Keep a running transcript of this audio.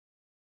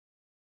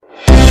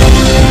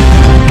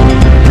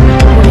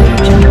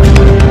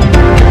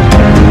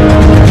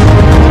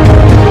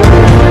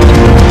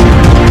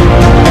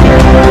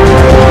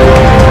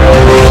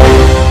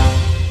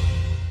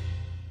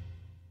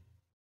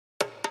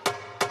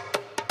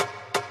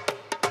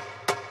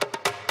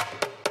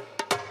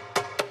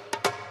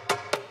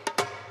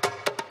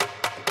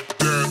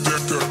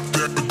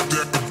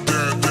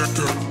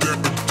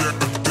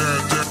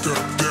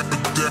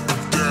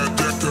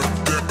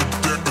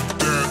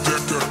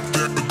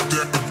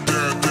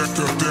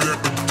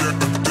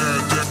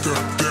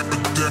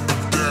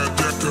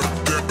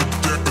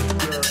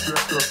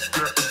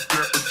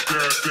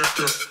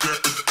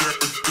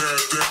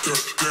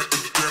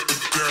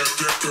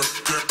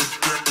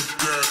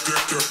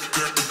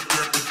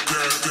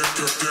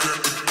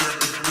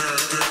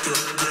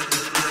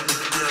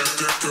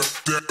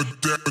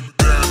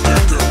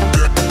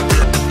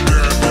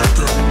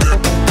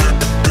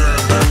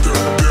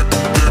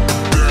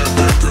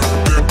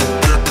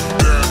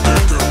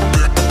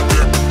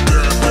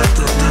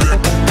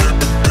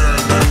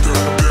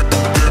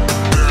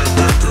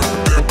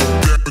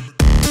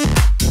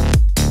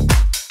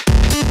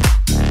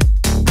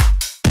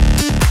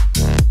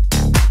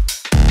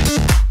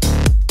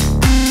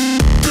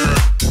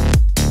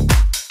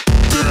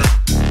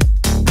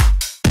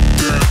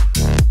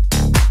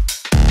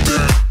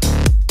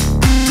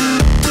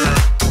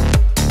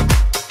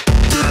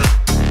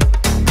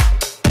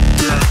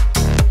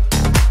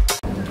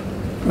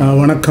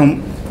வணக்கம்.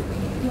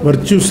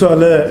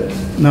 வர்ச்சூசால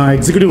நான்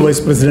executive wise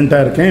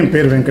பிரசிடெண்ட்டாக இருக்கேன். என்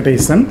பேர்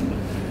வெங்கடேசன்.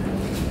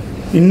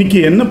 இன்றைக்கி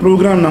என்ன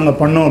ப்ரோக்ராம் நாங்கள்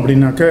பண்ணோம்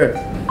அப்படின்னாக்க,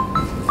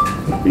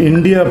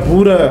 இந்தியா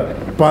பூரா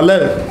பல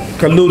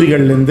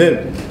கல்லூரிகள்லேருந்து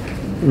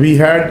we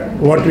had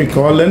what we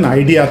call an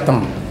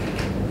ideathon.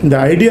 இந்த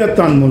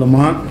ஐடியாத்தான்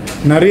மூலமாக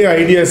நிறைய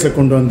ஐடியாஸை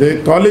கொண்டு வந்து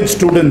காலேஜ்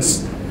ஸ்டூடெண்ட்ஸ்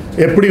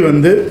எப்படி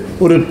வந்து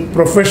ஒரு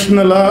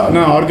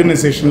ப்ரொஃபஷ்னலான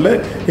ஆர்கனைசேஷனில்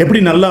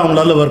எப்படி நல்லா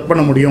அவங்களால ஒர்க்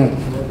பண்ண முடியும்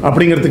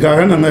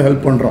அப்படிங்கிறதுக்காக நாங்கள்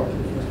ஹெல்ப் பண்ணுறோம்.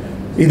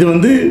 இது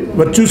வந்து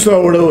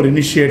வர்ச்சூசாவோட ஒரு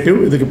இனிஷியேட்டிவ்.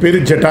 இதுக்கு பேர்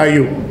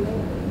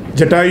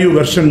ஜட்டாயு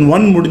வெர்ஷன்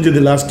 1 முடிஞ்சது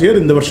லாஸ்ட் இயர்.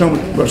 இந்த வருஷம்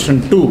வெர்ஷன்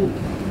 2.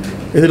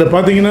 இதில்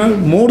பார்த்தீங்கன்னா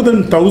மோர்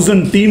தென்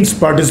 1000 டீம்ஸ்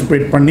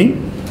பார்ட்டிசிபேட் பண்ணி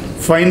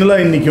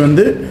ஃபைனலாக இன்றைக்கி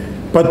வந்து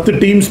 10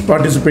 டீம்ஸ்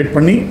பார்ட்டிசிபேட்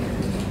பண்ணி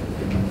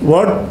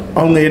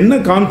அவங்க என்ன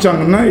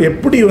காமிச்சாங்கன்னா,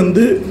 எப்படி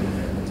வந்து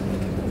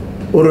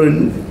ஒரு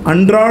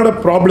அன்றாட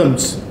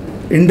ப்ராப்ளம்ஸ்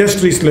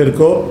இண்டஸ்ட்ரீஸில்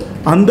இருக்கோ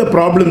அந்த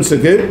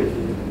ப்ராப்ளம்ஸுக்கு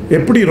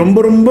எப்படி ரொம்ப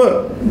ரொம்ப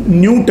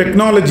நியூ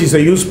டெக்னாலஜிஸை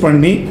யூஸ்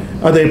பண்ணி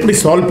அதை எப்படி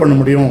சால்வ் பண்ண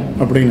முடியும்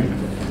அப்படின்னு.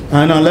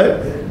 அதனால்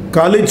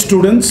college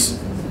students,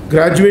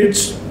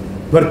 graduates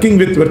working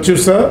with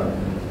வர்ச்சூசா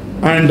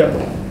and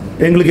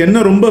எங்களுக்கு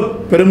என்ன ரொம்ப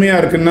பெருமையாக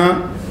இருக்குன்னா,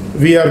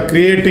 we are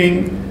creating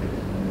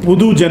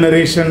புது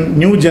ஜெனரேஷன்,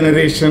 நியூ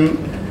ஜெனரேஷன்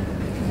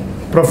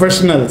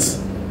ப்ரொஃபஷ்னல்ஸ்.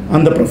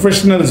 அந்த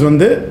ப்ரொஃபஷ்னல்ஸ்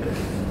வந்து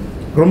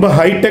ரொம்ப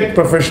ஹைடெக்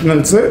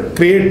ப்ரொஃபஷ்னல்ஸை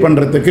க்ரியேட்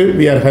பண்ணுறதுக்கு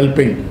we are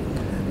helping.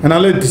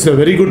 அதனால் it is a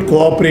very good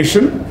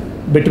cooperation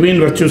between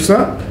Virtusa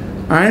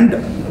and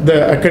the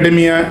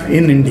academia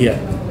in India.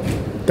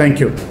 Thank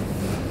you.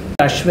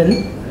 Ashwin,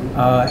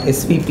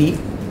 SVP,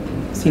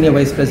 Senior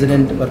Vice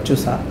President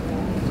Virtusa.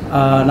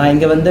 நான்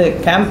இங்கே வந்து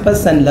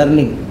campus and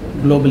learning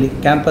globally.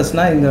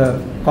 கேம்பஸ்னால் இங்கே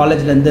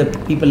காலேஜ்லேருந்து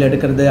people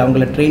எடுக்கிறது,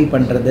 அவங்கள train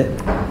பண்ணுறது,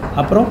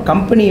 அப்புறம்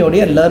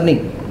கம்பெனியோடைய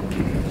லர்னிங்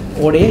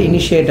உடைய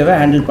இனிஷியேட்டிவை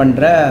ஹேண்டில்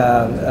பண்ணுற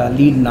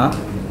லீட்னா.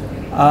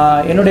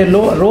 என்னுடைய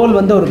ரோல்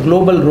வந்து ஒரு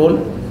குளோபல் ரோல்.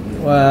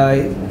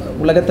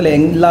 உலகத்தில்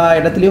எல்லா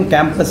இடத்துலையும்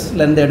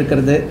கேம்பஸ்லேருந்து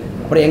எடுக்கிறது.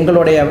 அப்புறம்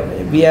எங்களுடைய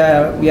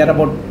we are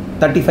about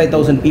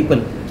 35,000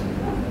 people,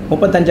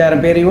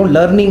 35,000 பேரையும்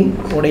லேர்னிங்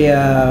உடைய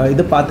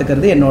இது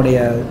பார்த்துக்கிறது என்னுடைய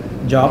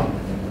ஜாப்.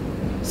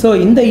 ஸோ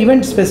இந்த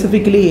ஈவெண்ட்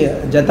ஸ்பெசிஃபிக்கலி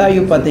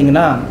ஜட்டாயு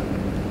பார்த்திங்கன்னா,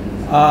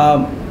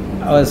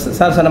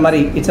 சார் சொன்ன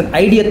மாதிரி இட்ஸ் அன்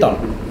ஐடியாத்தான்.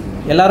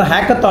 எல்லோரும்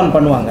ஹேக்கத்தான்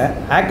பண்ணுவாங்க.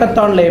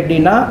 ஹேக்கத்தானில்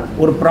எப்படின்னா,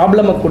 ஒரு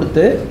ப்ராப்ளமை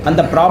கொடுத்து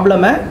அந்த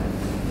ப்ராப்ளமை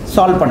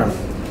சால்வ் பண்ணணும்.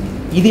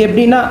 இது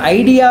எப்படின்னா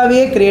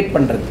ஐடியாவே க்ரியேட்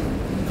பண்ணுறது.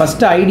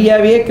 ஃபஸ்ட்டு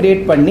ஐடியாவே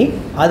க்ரியேட் பண்ணி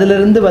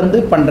அதிலிருந்து வந்து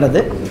பண்ணுறது.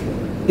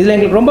 இதில்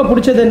எங்களுக்கு ரொம்ப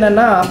பிடிச்சது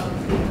என்னென்னா,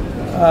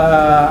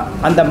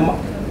 அந்த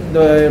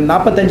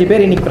 45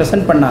 பேர் இன்றைக்கி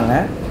ப்ரெசென்ட் பண்ணாங்க.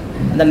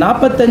 அந்த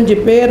 45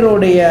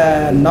 பேருடைய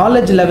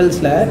நாலேஜ்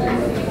லெவல்ஸில்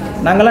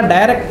நாங்கள்லாம்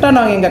டைரெக்டாக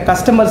நாங்கள் எங்கள்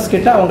கஸ்டமர்ஸ்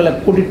கிட்ட அவங்கள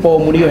கூட்டிகிட்டு போக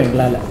முடியும்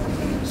எங்களால்.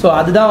 ஸோ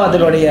அதுதான்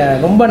அதனுடைய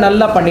ரொம்ப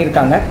நல்லா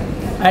பண்ணியிருக்காங்க.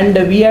 அண்ட்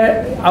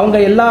அவங்க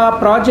எல்லா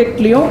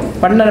ப்ராஜெக்ட்லேயும்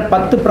பண்ண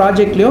 10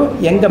 ப்ராஜெக்ட்லேயும்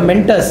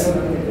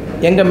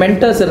எங்கள்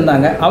மென்டர்ஸ்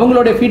இருந்தாங்க.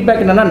 அவங்களுடைய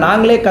ஃபீட்பேக் என்னென்னா,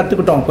 நாங்களே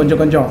கற்றுக்கிட்டோம்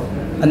கொஞ்சம்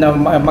அந்த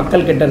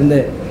மக்கள்கிட்ட இருந்து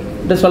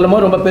சொல்லும்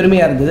போது ரொம்ப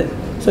பெருமையாக இருந்தது.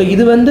 ஸோ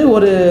இது வந்து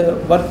ஒரு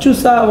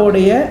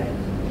வர்ச்சூசாவோடைய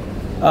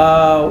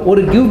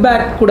ஒரு கிவ்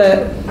பேக் கூட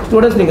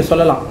ஸ்டூடெண்ட்ஸ் நீங்கள்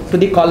சொல்லலாம் டு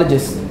தி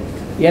காலேஜஸ்.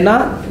 ஏன்னா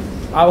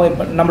அவங்க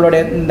இப்போ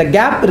நம்மளுடைய இந்த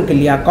கேப் இருக்குது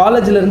இல்லையா,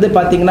 காலேஜிலேருந்து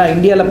பார்த்திங்கன்னா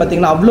இந்தியாவில்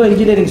பார்த்திங்கன்னா அவ்வளோ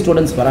இன்ஜினியரிங்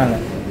ஸ்டூடெண்ட்ஸ் வராங்க.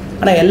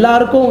 ஆனால்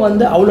எல்லாருக்கும்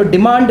வந்து அவ்வளோ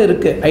டிமாண்ட்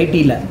இருக்குது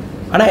ஐடியில்.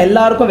 ஆனால்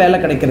எல்லாருக்கும் வேலை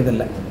கிடைக்கிறது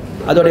இல்லை.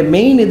 அதோடைய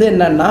மெயின் இது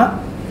என்னென்னா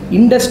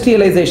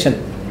இண்டஸ்ட்ரியலைசேஷன்.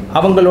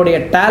 அவங்களுடைய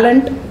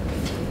டேலண்ட்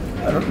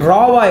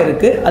ராவாக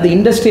இருக்குது. அது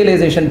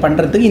இண்டஸ்ட்ரியலைசேஷன்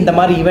பண்ணுறதுக்கு இந்த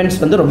மாதிரி ஈவெண்ட்ஸ்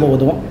வந்து ரொம்ப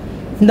உதவும்.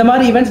 இந்த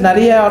மாதிரி ஈவெண்ட்ஸ்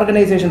நிறைய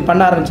ஆர்கனைசேஷன்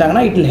பண்ண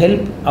ஆரம்பித்தாங்கன்னா it will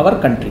help our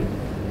country.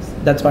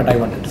 That's what I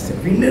wanted to say.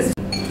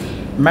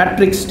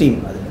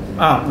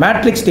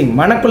 Matrix team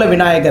Manakula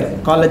Vinayagar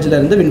காலேஜில்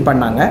வின்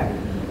பண்ணாங்க.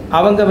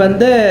 அவங்க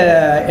வந்து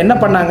என்ன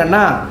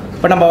பண்ணாங்கன்னா,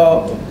 இப்போ நம்ம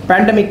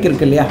பேண்டமிக்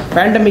இருக்குது இல்லையா,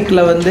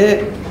 பேண்டமிக்கில் வந்து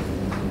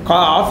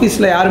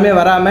ஆஃபீஸில் யாருமே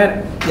வராமல்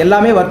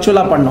எல்லாமே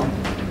வர்ச்சுவலாக பண்ணோம்.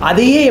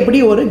 அதையே எப்படி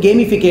ஒரு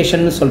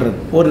கேமிஃபிகேஷன் சொல்கிறது,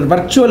 ஒரு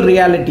வர்ச்சுவல்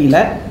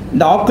ரியாலிட்டியில்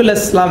இந்த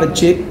ஆக்குலஸ்லாம்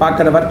வச்சு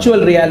பார்க்குற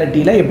வர்ச்சுவல்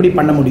ரியாலிட்டியில் எப்படி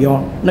பண்ண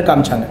முடியும்னு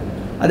காமிச்சாங்க.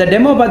 அந்த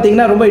டெமோ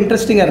பார்த்திங்கன்னா ரொம்ப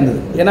இன்ட்ரெஸ்டிங்காக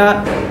இருந்தது. ஏன்னா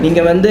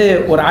நீங்கள் வந்து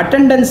ஒரு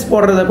அட்டெண்டன்ஸ்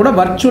போடுறத கூட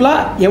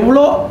வர்ச்சுவலாக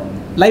எவ்வளோ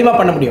லைவாக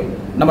பண்ண முடியும்,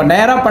 நம்ம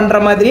நேராக பண்ணுற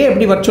மாதிரியே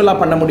எப்படி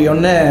வர்ச்சுவலாக பண்ண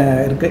முடியும்னு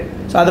இருக்குது.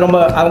 ஸோ அது ரொம்ப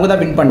அவங்க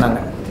தான் வின் பண்ணாங்க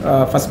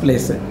ஃபஸ்ட்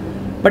ப்ளேஸு.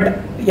 பட்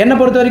என்னை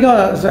பொறுத்த வரைக்கும்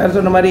சார்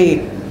சொன்ன மாதிரி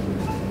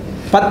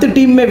 10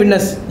 டீம்மே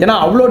வின்னர்ஸ். ஏன்னா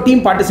அவ்வளோ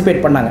டீம் பார்ட்டிசிபேட்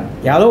பண்ணாங்க.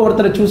 யாரோ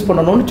ஒருத்தரை சூஸ்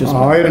பண்ணணும்னு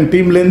 1000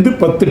 டீம்லேருந்து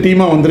 10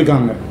 டீமாக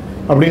வந்திருக்காங்க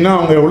அப்படின்னா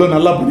அவங்க எவ்வளோ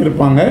நல்லா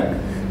பண்ணியிருப்பாங்க.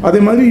 அதே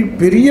மாதிரி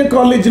பெரிய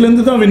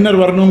காலேஜ்லேருந்து தான்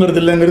வின்னர் வரணுங்கிறது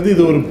இல்லைங்கிறது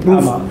இது ஒரு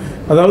ப்ரூஃப்.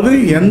 அதாவது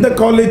எந்த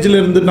காலேஜில்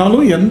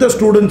இருந்துனாலும் எந்த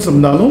ஸ்டூடெண்ட்ஸ்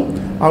இருந்தாலும்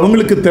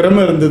அவங்களுக்கு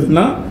திறமை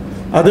இருந்ததுன்னா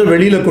அதை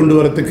வெளியில் கொண்டு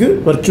வரத்துக்கு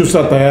வர்ச்சூசா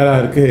தயாராக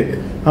இருக்குது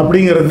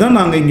அப்படிங்கிறது தான்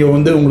நாங்கள் இங்கே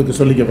வந்து உங்களுக்கு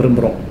சொல்லிக்க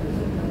விரும்புகிறோம்.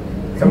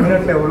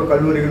 தமிழ்நாட்டில் எவ்வளோ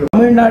கல்லூரிகள்?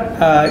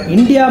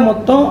 இந்தியா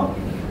மொத்தம்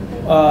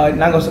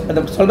நாங்கள்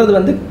சொல்கிறது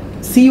வந்து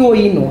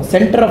COEன்னு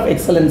சென்டர் ஆஃப்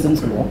எக்ஸலன்ஸ்ன்னு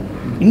சொல்லுவோம்.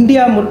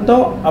 இந்தியா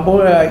மொத்தம்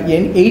அப்போது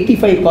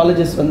 85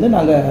 காலேஜஸ் வந்து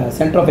நாங்கள்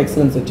சென்டர் ஆஃப்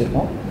எக்ஸலன்ஸ்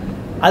வச்சுருக்கோம்.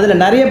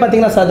 அதில் நிறைய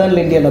பார்த்தீங்கன்னா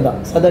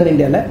சதர்ன்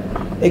இந்தியாவில்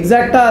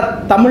எக்ஸாக்டாக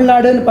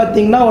தமிழ்நாடுன்னு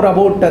பார்த்தீங்கன்னா ஒரு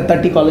அபவுட்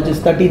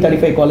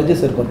 35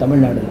 காலேஜஸ் இருக்கும்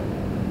தமிழ்நாடுல.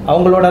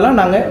 அவங்களோடலாம்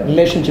நாங்கள்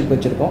ரிலேஷன்ஷிப்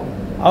வச்சுருக்கோம்.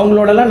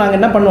 அவங்களோடலாம் நாங்கள்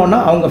என்ன பண்ணுவோம்னா,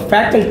 அவங்க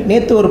ஃபேக்கல்ட்டி,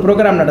 நேற்று ஒரு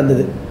ப்ரோக்ராம்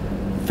நடந்தது,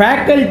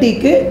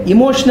 ஃபேக்கல்ட்டிக்கு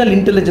இமோஷனல்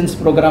இன்டெலிஜென்ஸ்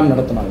ப்ரோக்ராம்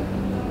நடத்துனாங்க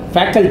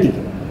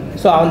ஃபேக்கல்ட்டிக்கு.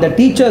 ஸோ அந்த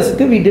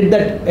டீச்சர்ஸுக்கு we did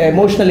that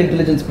emotional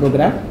intelligence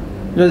program.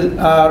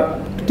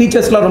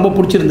 டீச்சர்ஸ்லாம் ரொம்ப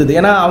பிடிச்சிருந்தது.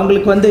 ஏன்னா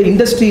அவங்களுக்கு வந்து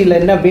இண்டஸ்ட்ரியில்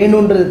என்ன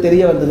வேணுன்றது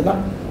தெரிய வந்ததுன்னா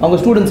அவங்க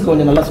ஸ்டூடெண்ட்ஸ்க்கு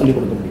கொஞ்சம் நல்லா சொல்லிக்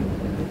கொடுக்க முடியும்.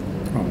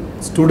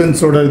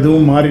 ஸ்டூடெண்ட்ஸோட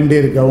இதுவும் மாறிகிட்டே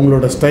இருக்குது.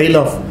 அவங்களோட ஸ்டைல்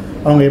ஆஃப்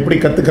அவங்க எப்படி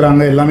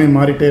கற்றுக்குறாங்க எல்லாமே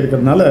மாறிட்டே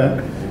இருக்கிறதுனால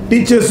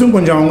டீச்சர்ஸும்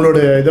கொஞ்சம் அவங்களோட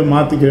இதை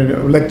மாற்றிக்க,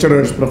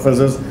 லெக்சரர்ஸ்,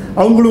 ப்ரொஃபஸர்ஸ்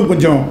அவங்களும்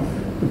கொஞ்சம்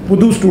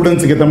புது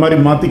ஸ்டூடெண்ட்ஸுக்கு ஏற்ற மாதிரி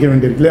மாற்றிக்க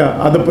வேண்டியிருக்கு இல்லையா?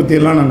 அதை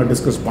பற்றியெல்லாம் நாங்கள்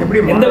டிஸ்கஸ் பண்ணோம்.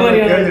 எப்படி எந்த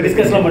மாதிரி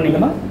டிஸ்கஸ்லாம்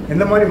பண்ணிங்களா?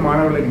 எந்த மாதிரி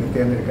மாணவர்களை நீங்கள்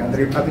தேர்ந்தெடுக்க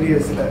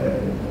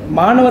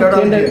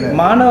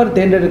மாணவர்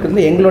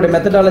தேர்ந்தெடுக்கிறது எங்களோட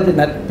மெத்தடாலஜி,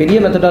 பெரிய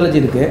மெத்தடாலஜி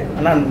இருக்குது.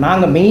 ஆனால்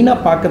நாங்கள்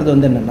மெயினாக பார்க்குறது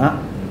வந்து என்னென்னா,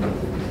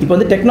 இப்போ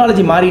வந்து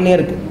டெக்னாலஜி மாறினே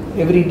இருக்குது,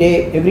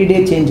 எவ்ரிடே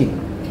சேஞ்சிங்.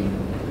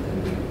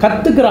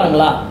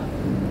 கற்றுக்குறாங்களா,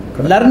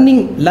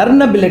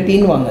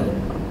 லர்னபிலிட்டின்னு வாங்குது.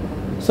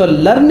 ஸோ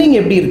லர்னிங்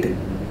எப்படி இருக்குது?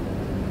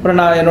 அப்புறம்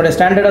நான் என்னோடய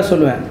ஸ்டாண்டர்டாக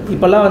சொல்லுவேன்,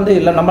 இப்போல்லாம் வந்து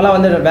இல்லை நம்மளாம்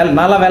வந்து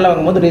நான்லாம் வேலை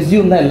வாங்கும்போது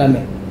ரெஸ்யூம் தான்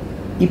எல்லாமே.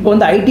 இப்போ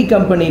வந்து ஐடி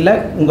கம்பெனியில்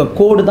உங்கள்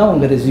கோடு தான்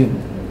உங்கள் ரெஸ்யூம்.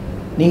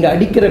 நீங்கள்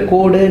அடிக்கிற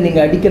கோடு,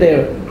 நீங்கள் அடிக்கிற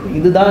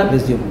இதுதான்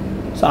ரெஸ்யூம்.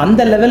 ஸோ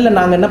அந்த லெவலில்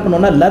நாங்கள் என்ன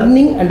பண்ணுவோம்னா,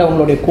 லர்னிங் அண்ட்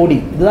அவங்களுடைய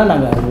கோடிங், இதுதான்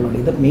நாங்கள் அவங்களுடைய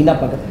இதை மெயினாக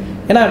பார்க்குறோம்.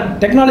 ஏன்னா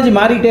டெக்னாலஜி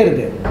மாறிட்டே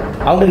இருக்குது.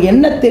 அவங்களுக்கு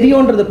என்ன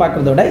தெரியுன்றது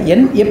பார்க்குறத விட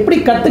எப்படி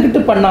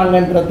கற்றுக்கிட்டு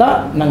பண்ணாங்கன்றது தான்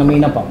நாங்கள்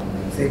மெயினாக பார்ப்போம்.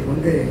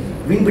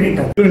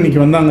 இன்னைக்கு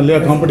வந்தாங்க இல்லையா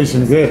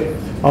காம்படிஷனுக்கு,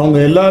 அவங்க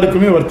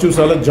எல்லாருக்குமே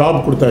வர்ச்சூஸால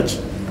ஜாப் கொடுத்தாச்சு.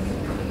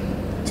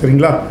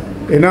 சரிங்களா?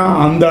 ஏன்னா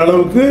அந்த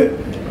அளவுக்கு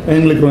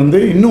எங்களுக்கு வந்து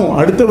இன்னும்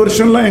அடுத்த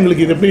வருஷம்லாம்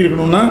எங்களுக்கு இது எப்படி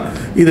இருக்கணும்னா,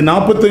 இது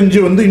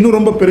 45 வந்து இன்னும்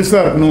ரொம்ப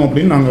பெருசாக இருக்கணும்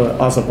அப்படின்னு நாங்கள்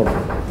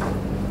ஆசைப்படுறோம்.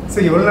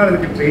 சார் எவ்வளோ நாள்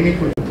இதுக்கு ட்ரைனிங்?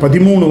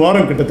 13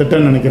 வாரம்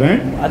கிட்டத்தட்ட நினைக்கிறேன்.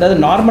 அதாவது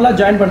நார்மலாக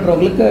ஜாயின்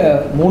பண்ணுறவங்களுக்கு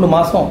 3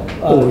 மாதம்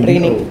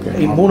ட்ரைனிங்,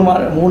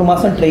 3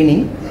 மாதம்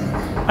ட்ரைனிங்.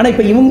 ஆனால்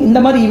இப்போ இவங்க இந்த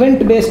மாதிரி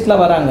ஈவெண்ட்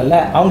பேஸ்டில் வராங்கல்ல,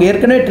 அவங்க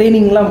ஏற்கனவே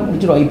ட்ரைனிங்லாம்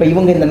முடிச்சிடுவாங்க. இப்போ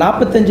இவங்க இந்த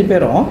 45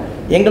 பேரும்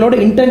எங்களோட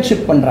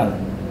இன்டர்ன்ஷிப் பண்ணுறாங்க,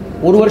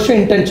 1 வருஷம்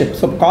இன்டர்ன்ஷிப்.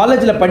 ஸோ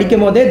காலேஜில்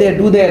படிக்கும் போதே they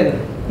do there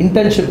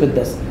internship with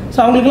us. So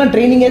அவங்களுக்குலாம்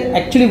ட்ரைனிங்கே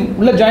ஆக்சுவலி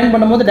உள்ளே ஜாயின்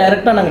பண்ணும்போது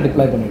டைரெக்டாக நாங்கள்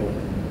டிப்ளாய் பண்ணிடுவோம்.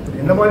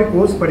 இந்த மாதிரி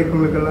கோர்ஸ்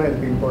படிக்கிறவங்களுக்கெல்லாம்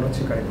இதுக்கு இம்பார்ட்டன்ஸ்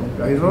கிடைக்கும்.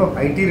 இதுவும்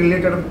ஐடி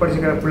ரிலேட்டடாக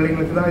படிச்சுக்கிற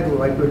பிள்ளைங்களுக்கு தான்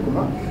இது வாய்ப்பு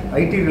இருக்குமா?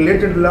 ஐடி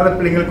ரிலேட்டட் இல்லாத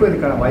பிள்ளைங்களுக்கும்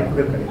இதுக்கான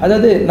வாய்ப்புகள் கிடைக்கும்.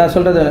 அதாவது நான்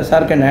சொல்கிறது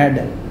சார் கேன்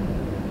ஆட்,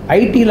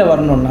 ஐடியில்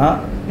வரணுன்னா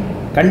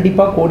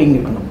கண்டிப்பாக கோடிங்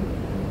இருக்கணும்.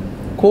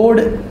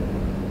 கோடு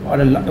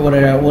ஒரு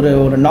ஒரு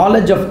ஒரு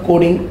நாலேஜ் ஆஃப்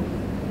கோடிங்,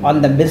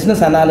 அந்த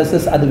பிஸ்னஸ்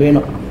அனாலிசிஸ் அது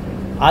வேணும்.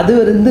 அது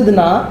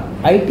இருந்ததுன்னா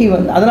ஐடி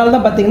வந்து, அதனால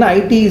தான் பார்த்தீங்கன்னா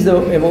ஐடி இஸ்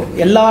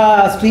எல்லா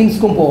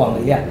ஸ்ட்ரீம்ஸ்க்கும் போவாங்க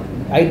இல்லையா?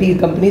 IT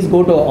companies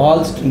go to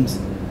all streams.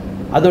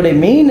 அதோடைய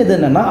மெயின் இது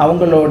என்னென்னா,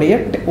 அவங்களுடைய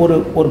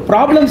ஒரு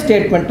ப்ராப்ளம்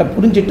ஸ்டேட்மெண்ட்டை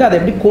புரிஞ்சுட்டு அதை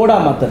எப்படி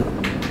கோடாக மாற்றுறது.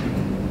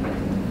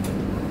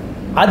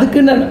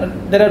 அதுக்குன்னு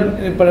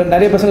இப்போ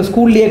நிறைய பசங்க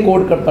ஸ்கூல்லேயே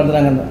கோட் கட்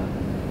பண்ணுறாங்க.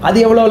 அது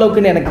எவ்வளோ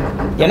அளவுக்குன்னு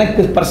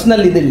எனக்கு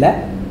பர்சனல் இது இல்லை.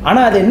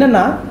 ஆனால் அது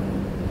என்னென்னா,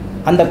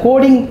 அந்த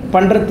கோடிங்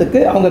பண்ணுறதுக்கு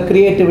அவங்க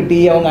க்ரியேட்டிவிட்டி,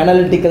 அவங்க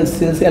அனலிட்டிக்கல்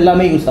ஸ்கில்ஸ்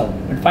எல்லாமே யூஸ் ஆகும்.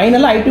 பட்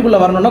ஃபைனலாக ஐடிக்குள்ளே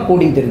வரணும்னா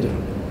கோடிங் தெரிஞ்சிடும்.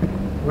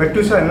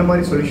 வெர்ச்சூஸா என்ன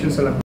மாதிரி சொல்யூஷன்ஸ் எல்லாம்